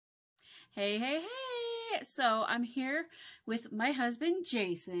Hey, hey, hey! So I'm here with my husband,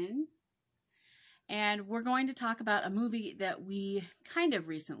 Jason, and we're going to talk about a movie that we kind of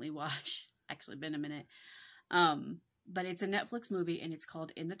recently watched. Actually, been a minute. But it's a Netflix movie, and it's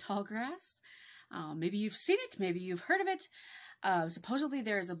called In the Tall Grass. Maybe you've seen it, maybe you've heard of it. Supposedly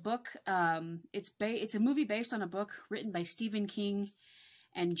there is a book. It's a movie based on a book written by Stephen King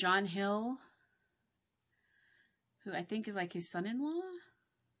and John Hill, who I think is like his son-in-law.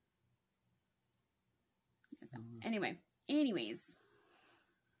 Anyways.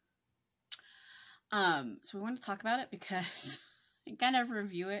 So we want to talk about it because and kind of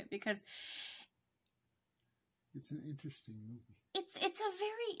review it because it's an interesting movie. It's a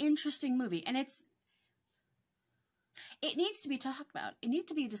very interesting movie, and it needs to be talked about. It needs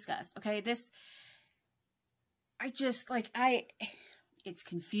to be discussed. Okay, it's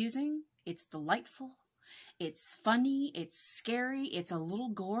confusing, it's delightful, it's funny, it's scary, it's a little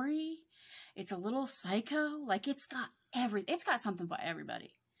gory, it's a little psycho. Like it's got something for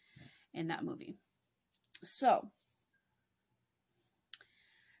everybody in that movie. So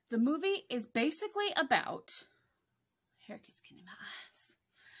the movie is basically about hair keeps getting in my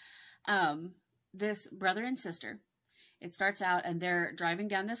eyes. This brother and sister. It starts out and they're driving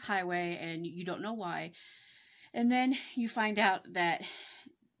down this highway and you don't know why. And then you find out that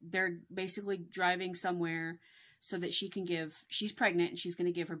they're basically driving somewhere so that she's pregnant and she's going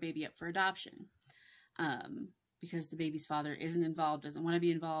to give her baby up for adoption. Because the baby's father isn't involved, doesn't want to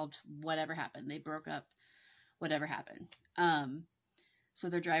be involved, whatever happened. They broke up, whatever happened. So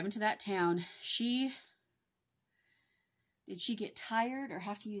they're driving to that town. Did she get tired or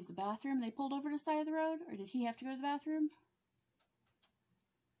have to use the bathroom? They pulled over to the side of the road? Or did he have to go to the bathroom?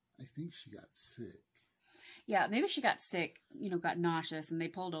 I think she got sick. Yeah, maybe she got sick, got nauseous, and they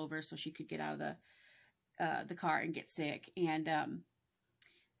pulled over so she could get out of the car and get sick. And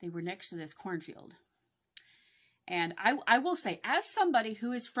they were next to this cornfield. And I will say, as somebody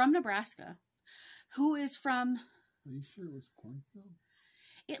who is from Nebraska, who is from... Are you sure it was cornfield?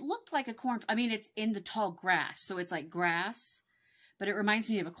 It looked like a cornfield. I mean, it's in the tall grass, so it's like grass, but it reminds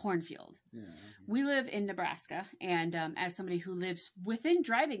me of a cornfield. Yeah. We live in Nebraska, and as somebody who lives within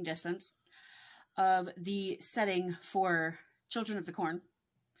driving distance of the setting for Children of the Corn,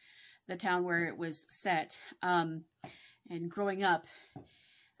 the town where it was set, and growing up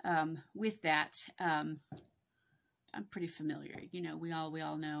with that, I'm pretty familiar. We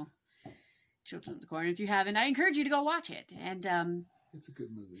all know Children of the Corn. If you haven't, I encourage you to go watch it. And it's a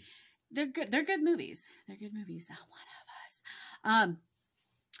good movie. They're good. They're good movies. They're good movies. One of us.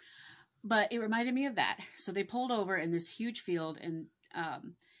 But it reminded me of that. So they pulled over in this huge field and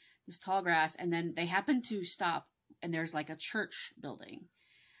this tall grass, and then they happened to stop, and there's like a church building.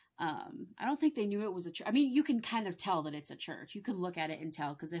 I don't think they knew it was a church. I mean, you can kind of tell that it's a church. You can look at it and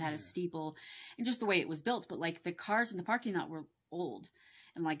tell because it had a steeple and just the way it was built. But like the cars in the parking lot were old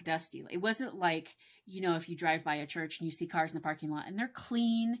and like dusty. It wasn't like, if you drive by a church and you see cars in the parking lot and they're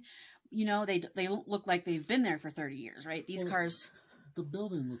clean, they look like they've been there for 30 years, right? These cars. The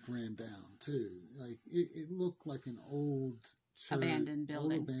building looked ran down too. Like it looked like an old church, abandoned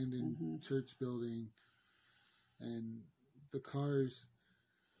building, church building, and the cars.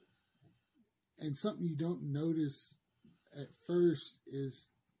 And something you don't notice at first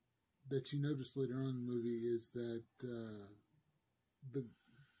is that you notice later on in the movie is that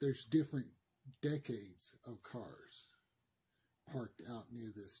there's different decades of cars parked out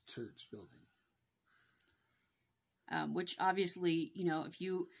near this church building. Which obviously,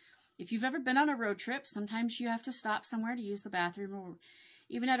 if you've ever been on a road trip, sometimes you have to stop somewhere to use the bathroom, or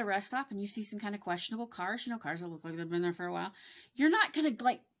even at a rest stop, and you see some kind of questionable cars, cars that look like they've been there for a while. You're not going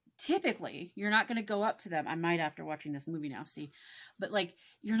to typically, you're not going to go up to them. I might, after watching this movie now, see. But,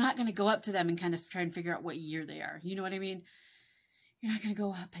 you're not going to go up to them and kind of try and figure out what year they are. You know what I mean? You're not going to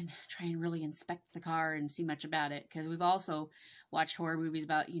go up and try and really inspect the car and see much about it. Because we've also watched horror movies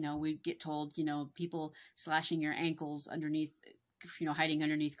about, we get told, people slashing your ankles underneath, hiding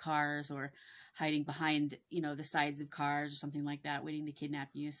underneath cars or hiding behind, the sides of cars or something like that, waiting to kidnap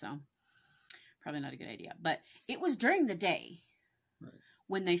you. So, probably not a good idea. But it was during the day. Right.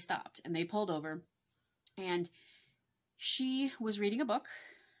 When they stopped and they pulled over, and she was reading a book,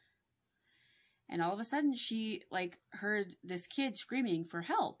 and all of a sudden she heard this kid screaming for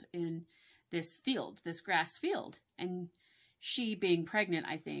help in this grass field, and she, being pregnant,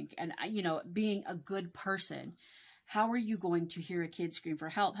 I think, and being a good person, how are you going to hear a kid scream for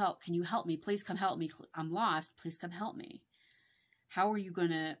help? Can you help me? Please come help me. I'm lost. Please come help me. How are you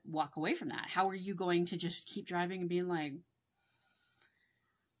going to walk away from that? How are you going to just keep driving and being like,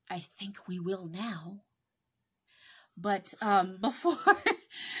 I think we will now. But before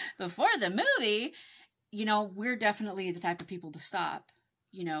before the movie, you know, we're definitely the type of people to stop,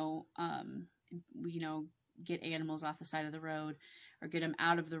 you know, get animals off the side of the road or get them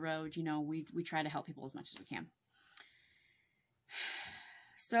out of the road. You know, we try to help people as much as we can.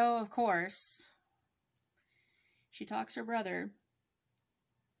 So, of course, she talks her brother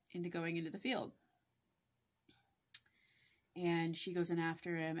into going into the field. And she goes in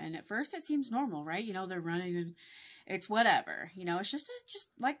after him, and at first it seems normal, right? You know, they're running and it's whatever. You know, it's just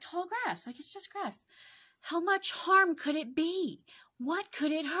like tall grass. Like, it's just grass. How much harm could it be? What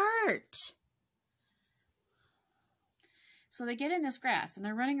could it hurt? So they get in this grass, and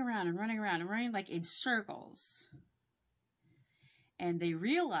they're running around and running around and running like in circles. And they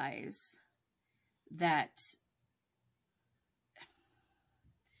realize that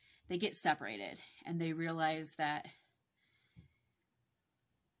they get separated, and they realize that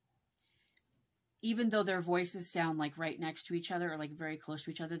even though their voices sound like right next to each other or like very close to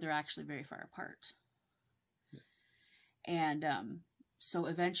each other, they're actually very far apart. Yeah. And so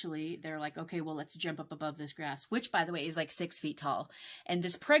eventually they're like, okay, well, let's jump up above this grass, which, by the way, is like 6 feet tall. And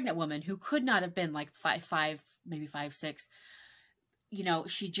this pregnant woman, who could not have been like 5'5", maybe 5'6", you know,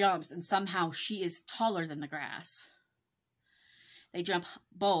 she jumps, and somehow she is taller than the grass. They jump,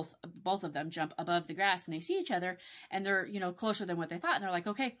 both of them jump above the grass, and they see each other, and they're, you know, closer than what they thought. And they're like,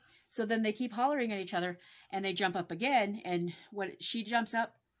 okay. So then they keep hollering at each other, and they jump up again. And she jumps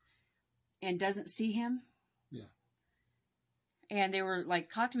up and doesn't see him. Yeah. And they were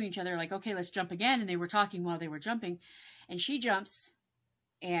like talking to each other, like, okay, let's jump again. And they were talking while they were jumping, and she jumps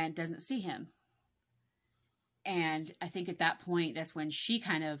and doesn't see him. And I think at that point, that's when she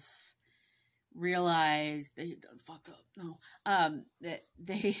kind of realized they done fucked up. No, that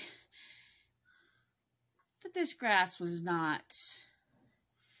this grass was not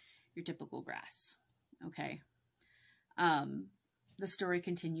your typical grass. Okay. The story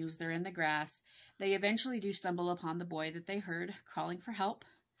continues. They're in the grass. They eventually do stumble upon the boy that they heard crawling for help.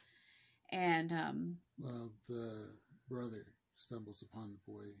 And well, the brother stumbles upon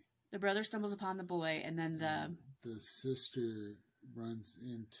the boy. The brother stumbles upon the boy, and then the sister runs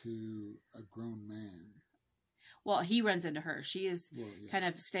into a grown man. Well, he runs into her. She is kind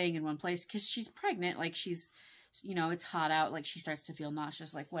of staying in one place because she's pregnant. Like, she's, you know, it's hot out. Like, she starts to feel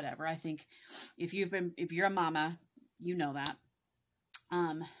nauseous. Like, whatever. I think if you're a mama, you know that.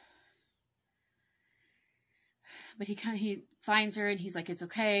 But he finds her, and he's like, it's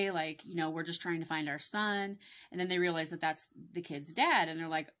okay. Like, you know, we're just trying to find our son. And then they realize that that's the kid's dad. And they're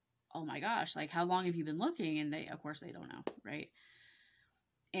like, oh my gosh, like, how long have you been looking? And they, of course, they don't know. Right.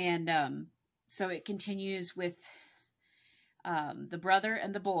 And, so it continues with, the brother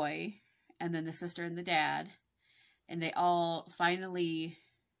and the boy, and then the sister and the dad. And they all finally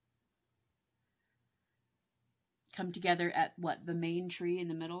come together at the main tree in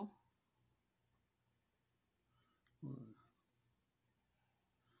the middle.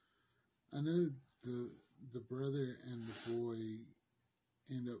 I know the brother and the boy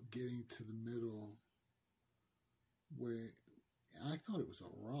end up getting to the middle where I thought it was a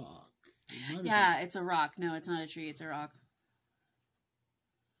rock. Yeah, it's a rock. No, it's not a tree. It's a rock.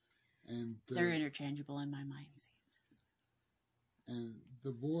 And they're interchangeable in my mind. And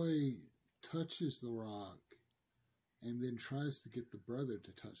the boy touches the rock and then tries to get the brother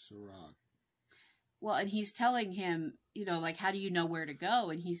to touch the rock. Well, and he's telling him, you know, like, how do you know where to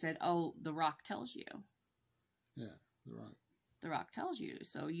go? And he said, oh, the rock tells you. Yeah, the rock. The rock tells you.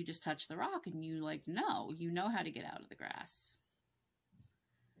 So you just touch the rock and you, like, you know how to get out of the grass.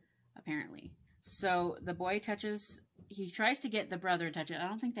 Apparently. So the boy he tries to get the brother to touch it. I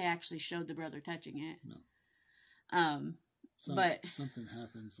don't think they actually showed the brother touching it. No. But something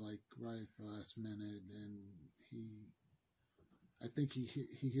happens, like, right at the last minute, and I think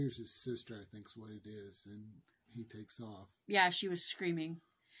he hears his sister, I think's what it is, and he takes off. Yeah, she was screaming.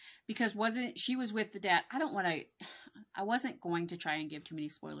 Because she was with the dad. I wasn't going to try and give too many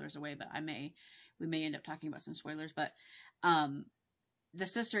spoilers away, but we may end up talking about some spoilers, but, the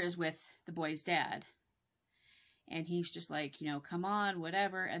sister is with the boy's dad, and he's just like, you know, come on,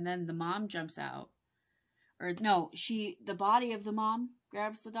 whatever. And then the mom jumps out, or no, the body of the mom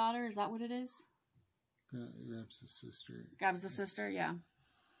grabs the daughter. Is that what it is? Grabs the sister. Grabs the sister. Yeah.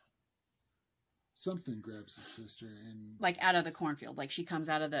 Something grabs the sister and like out of the cornfield. Like, she comes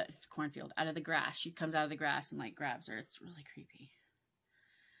out of the cornfield, out of the grass. She comes out of the grass and like grabs her. It's really creepy.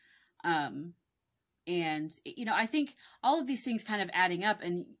 And, you know, I think all of these things kind of adding up,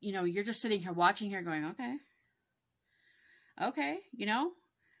 and, you know, you're just sitting here watching her going, okay, you know,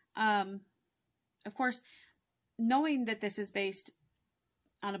 of course, knowing that this is based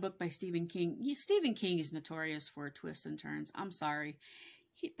on a book by Stephen King. Stephen King is notorious for twists and turns. I'm sorry.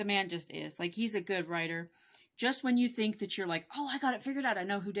 the man just is. Like, he's a good writer. Just when you think that you're like, oh, I got it figured out, I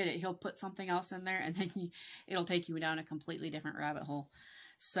know who did it, he'll put something else in there, and then it'll take you down a completely different rabbit hole.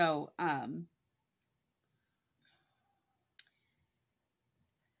 So,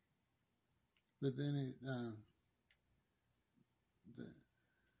 but then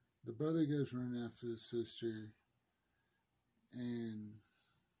the brother goes running after the sister, and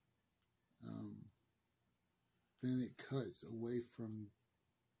then it cuts away from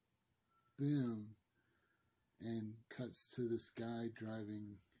them and cuts to this guy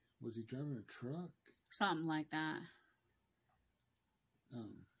driving. Was he driving a truck? Something like that.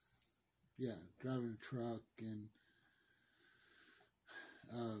 Yeah, driving a truck, and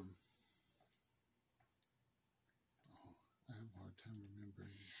I have a hard time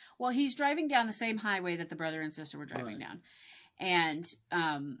remembering. Well, he's driving down the same highway that the brother and sister were driving down, and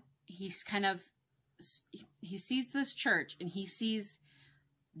he's kind of, he sees this church, and he sees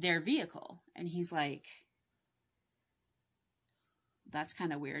their vehicle, and he's like, that's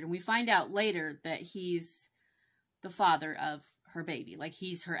kind of weird. And we find out later that he's the father of her baby. Like,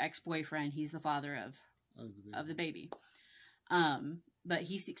 he's her ex-boyfriend. He's the father of the baby. But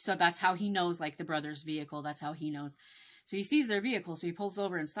so that's how he knows, like, the brother's vehicle. That's how he knows. So he sees their vehicle. So he pulls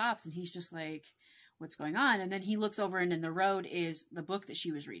over and stops, and he's just like, what's going on? And then he looks over, and in the road is the book that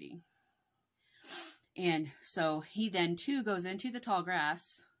she was reading. And so he then too goes into the tall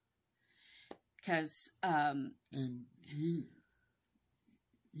grass because, and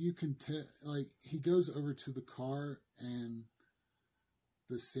you can tell, like, he goes over to the car, and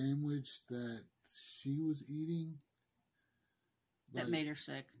the sandwich that she was eating that made her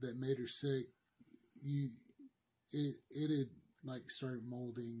sick. It had, like, started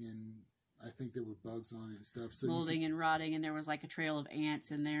molding, and I think there were bugs on it and stuff. So molding and rotting, and there was like a trail of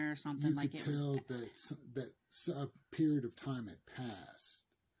ants in there or something. You could tell that a period of time had passed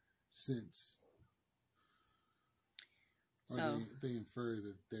since. So they infer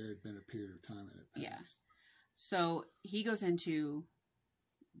that there had been a period of time that had passed. Yeah. So he goes into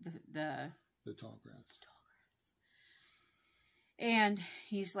the tall grass. And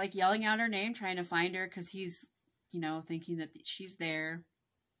he's like yelling out her name, trying to find her because he's, thinking that she's there.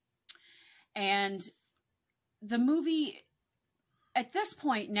 And the movie, at this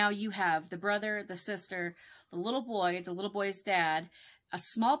point, now you have the brother, the sister, the little boy's dad, a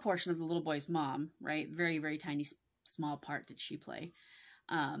small portion of the little boy's mom, right? Very, very tiny, small part did she play.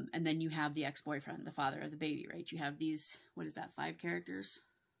 And then you have the ex-boyfriend, the father of the baby, right? You have these, 5 characters?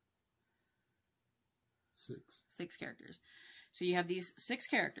 6. 6 characters. So you have these 6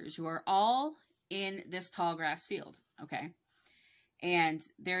 characters who are all in this tall grass field, okay? And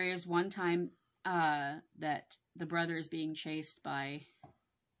there is one time that the brother is being chased by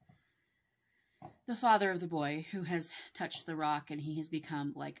the father of the boy who has touched the rock, and he has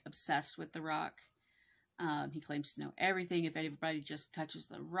become, like, obsessed with the rock. He claims to know everything. If anybody just touches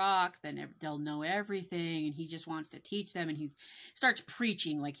the rock, then they'll know everything, and he just wants to teach them, and he starts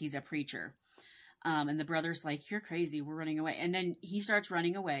preaching like he's a preacher. And the brother's like, you're crazy, we're running away. And then he starts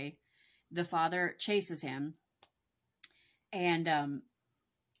running away. The father chases him, and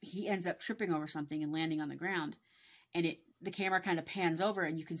he ends up tripping over something and landing on the ground. And the camera kind of pans over,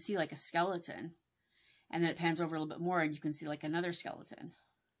 and you can see like a skeleton. And then it pans over a little bit more, and you can see like another skeleton.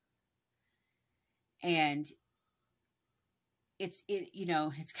 And it's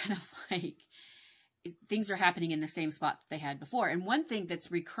kind of like things are happening in the same spot that they had before. And one thing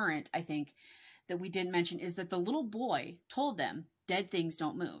that's recurrent, I think, that we didn't mention is that the little boy told them dead things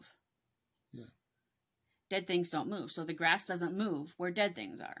don't move. Yeah. Dead things don't move. So the grass doesn't move where dead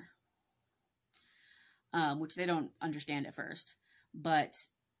things are. Which they don't understand at first. But,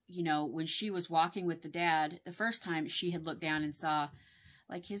 when she was walking with the dad, the first time she had looked down and saw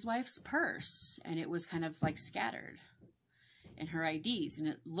like his wife's purse, and it was kind of like scattered, and her IDs, and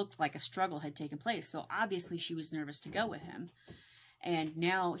it looked like a struggle had taken place. So obviously she was nervous to go with him. And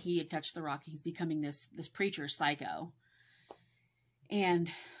now he had touched the rock. He's becoming this preacher psycho. And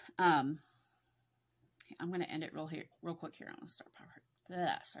I'm going to end it real quick here. I'm going to start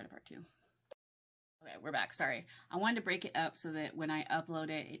part 2. Okay, we're back. Sorry. I wanted to break it up so that when I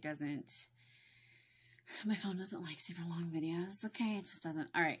upload it, my phone doesn't like super long videos. Okay, it just doesn't.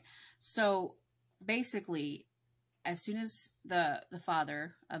 All right. So basically, as soon as the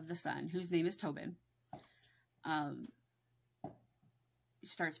father of the son, whose name is Tobin,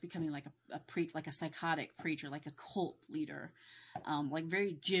 starts becoming like a psychotic preacher, like a cult leader, like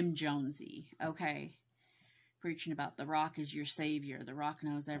very Jim Jonesy, okay? Preaching about the rock is your savior. The rock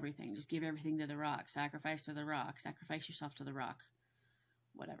knows everything. Just give everything to the rock. Sacrifice to the rock. Sacrifice yourself to the rock.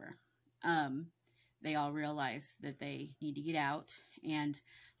 Whatever. they all realize that they need to get out, and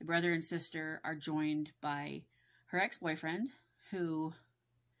the brother and sister are joined by her ex-boyfriend, who,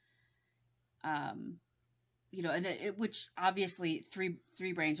 you know, and which obviously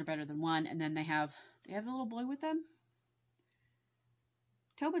three brains are better than one, and then they have the little boy with them.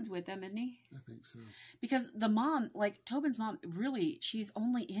 Tobin's with them, isn't he? I think so. Because the mom, like Tobin's mom, really, she's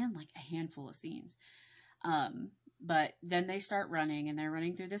only in like a handful of scenes. But then they start running, and they're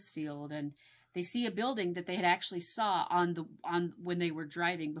running through this field, and they see a building that they had actually saw on when they were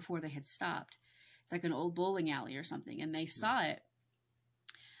driving before they had stopped. It's like an old bowling alley or something, and they saw it.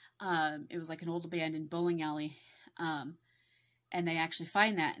 It was like an old abandoned bowling alley, and they actually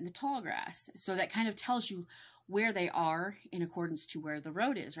find that in the tall grass. So that kind of tells you where they are in accordance to where the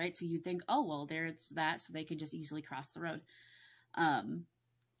road is, right? So you think, oh, well, there's that, so they can just easily cross the road.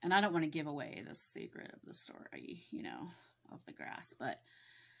 And I don't want to give away the secret of the story, you know, of the grass, but,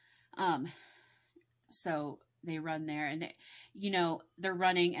 so they run there, and they, you know, they're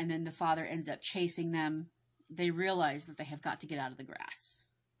running, and then the father ends up chasing them. They realize that they have got to get out of the grass.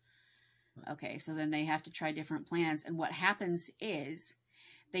 Okay, so then they have to try different plans, and what happens is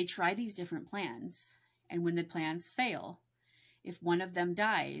they try these different plans, and when the plans fail, if one of them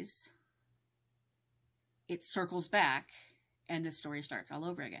dies, it circles back, and the story starts all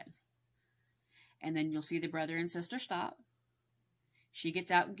over again. And then you'll see the brother and sister stop. She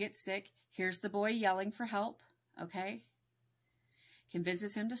gets out and gets sick. Here's the boy yelling for help, okay?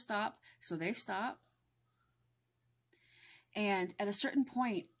 Convinces him to stop, so they stop. And at a certain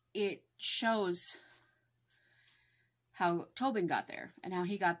point, it shows how Tobin got there. And how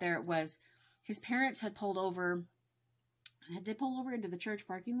he got there was his parents had pulled over. Had they pulled over into the church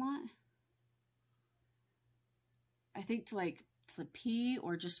parking lot? I think to pee,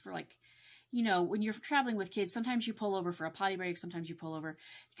 or just for like, you know, when you're traveling with kids, sometimes you pull over for a potty break, sometimes you pull over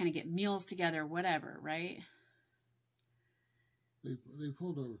to kind of get meals together, whatever, right? They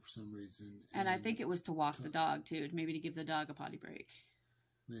pulled over for some reason. And I think it was to walk the dog, too, maybe to give the dog a potty break.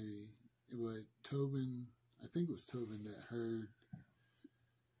 Maybe. But Tobin, I think it was Tobin that heard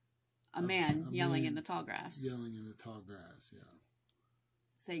a man yelling in the tall grass. Yelling in the tall grass, yeah.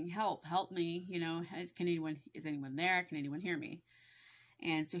 Saying, help me, you know, is anyone there? Can anyone hear me?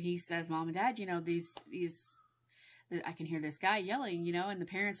 And so he says, Mom and Dad, you know, I can hear this guy yelling, you know, and the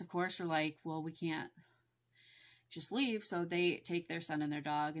parents, of course, are like, well, we can't just leave. So they take their son and their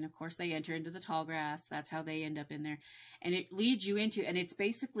dog, and of course they enter into the tall grass. That's how they end up in there. And it leads you into, and it's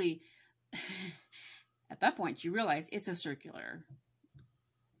basically, at that point, you realize it's a circular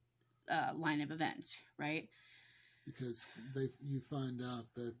line of events, right? Because you find out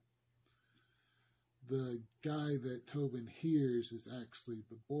that the guy that Tobin hears is actually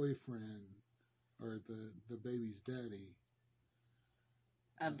the boyfriend, or the baby's daddy.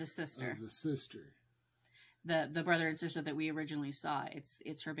 Of the sister. Of the sister. The brother and sister that we originally saw.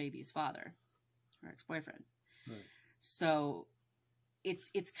 It's her baby's father. Her ex-boyfriend. Right. So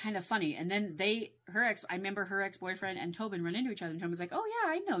it's kind of funny. And then I remember her ex-boyfriend and Tobin run into each other, and Tobin's like, oh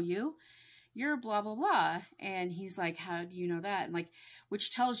yeah, I know you. You're blah, blah, blah. And he's like, how do you know that? And like,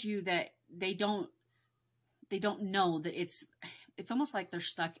 which tells you that they don't know that it's almost like they're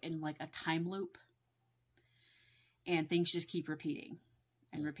stuck in like a time loop, and things just keep repeating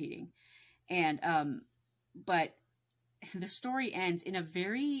and repeating. And, but the story ends in a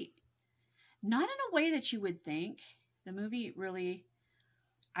very, not in a way that you would think. The movie really,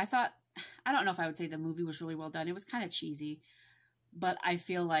 I don't know if I would say the movie was really well done. It was kind of cheesy, but I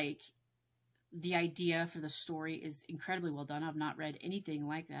feel like the idea for the story is incredibly well done. I've not read anything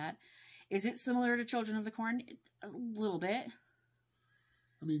like that. Is it similar to Children of the Corn? A little bit.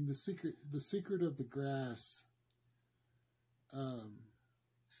 I mean, the secret of the grass.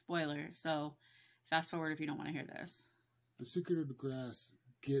 Spoiler. So, fast forward if you don't want to hear this. The secret of the grass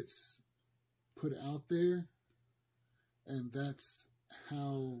gets put out there, and that's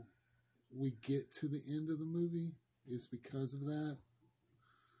how we get to the end of the movie. Is because of that.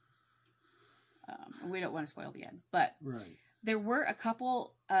 We don't want to spoil the end, but right. There were a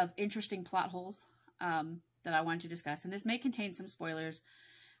couple of interesting plot holes that I wanted to discuss, and this may contain some spoilers.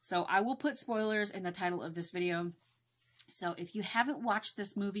 So I will put spoilers in the title of this video. So if you haven't watched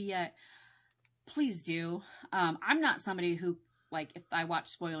this movie yet, please do. I'm not somebody who, like, if I watch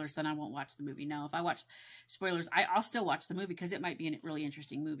spoilers, then I won't watch the movie. No, if I watch spoilers, I'll still watch the movie because it might be a really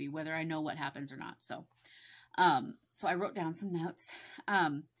interesting movie, whether I know what happens or not. So, so I wrote down some notes.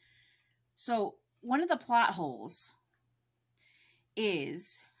 So one of the plot holes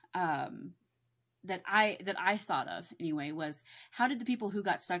is that I thought of anyway was, how did the people who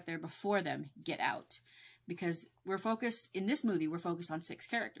got stuck there before them get out? Because in this movie we're focused on 6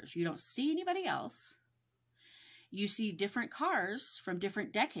 characters. You don't see anybody else. you see different cars from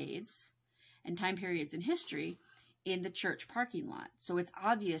different decades and time periods in history in the church parking lot. So it's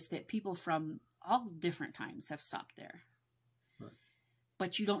obvious that people from all different times have stopped there. Right.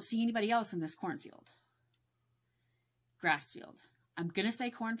 But you don't see anybody else in this cornfield. Grass field. I'm going to say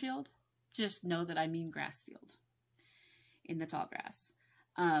cornfield. Just know that I mean grass field in the tall grass.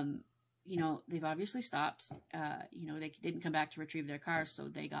 You know, they've obviously stopped. You know, they didn't come back to retrieve their cars, so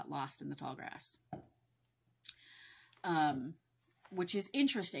they got lost in the tall grass. Which is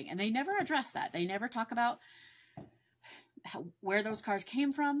interesting. And they never address that. They never talk about where those cars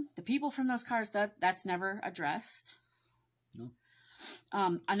came from, the people from those cars. That's never addressed. No.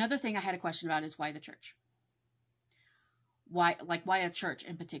 Another thing I had a question about is why the church? Why a church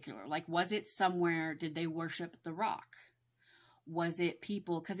in particular? Like, was it somewhere, did they worship the rock? Was it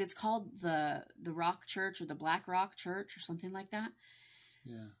people, because it's called the Rock Church or the Black Rock Church or something like that.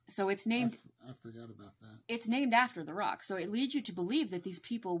 Yeah. So it's named, I forgot about that. It's named after the rock. So it leads you to believe that these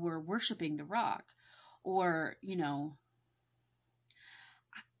people were worshiping the rock, or, you know,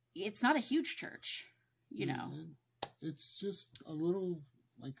 it's not a huge church, you know. It's just a little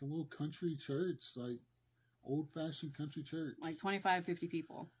country church, like old-fashioned country church. Like 25, 50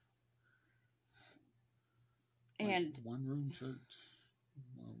 people. Like and one-room church,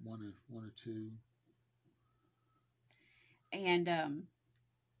 one or two. And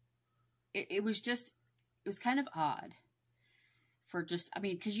it was kind of odd for just, I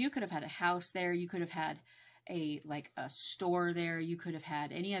mean, because you could have had a house there, you could have had a store there, you could have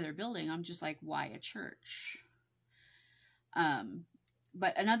had any other building. I'm just like, why a church?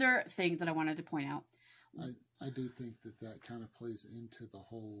 But another thing that I wanted to point out, I do think that kind of plays into the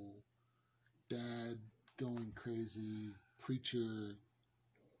whole dad going crazy preacher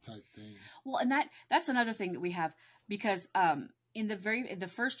type thing. Well, and that's another thing that we have, because in the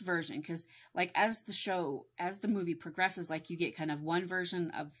first version, because like as the movie progresses, like you get kind of one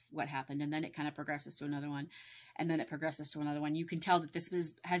version of what happened, and then it kind of progresses to another one, and then it progresses to another one. You can tell that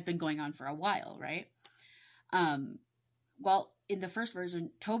this has been going on for a while, right? Well, in the first version,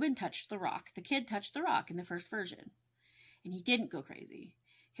 Tobin touched the rock. The kid touched the rock in the first version, and he didn't go crazy.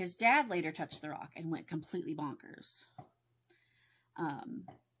 His dad later touched the rock and went completely bonkers. I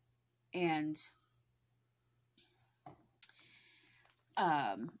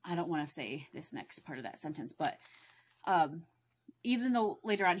don't want to say this next part of that sentence, but even though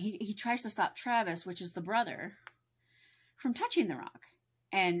later on he tries to stop Travis, which is the brother, from touching the rock.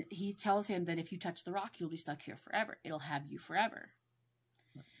 And he tells him that if you touch the rock, you'll be stuck here forever. It'll have you forever.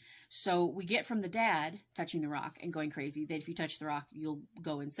 So we get from the dad touching the rock and going crazy that if you touch the rock, you'll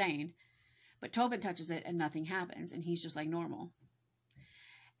go insane. But Tobin touches it and nothing happens. And he's just like normal.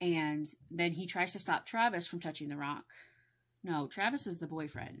 And then he tries to stop Travis from touching the rock. No, Travis is the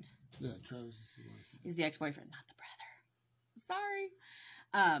boyfriend. Yeah, Travis is the boyfriend. Is the ex-boyfriend, not the brother.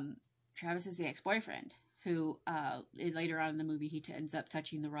 Sorry. Travis is the ex-boyfriend who later on in the movie he ends up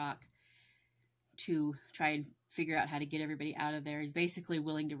touching the rock to try and figure out how to get everybody out of there. He's basically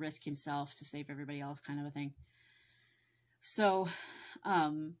willing to risk himself to save everybody else, kind of a thing. So,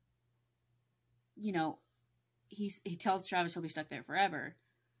 you know, he tells Travis he'll be stuck there forever,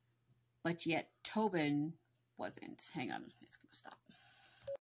 but yet Tobin wasn't. Hang on, it's gonna stop.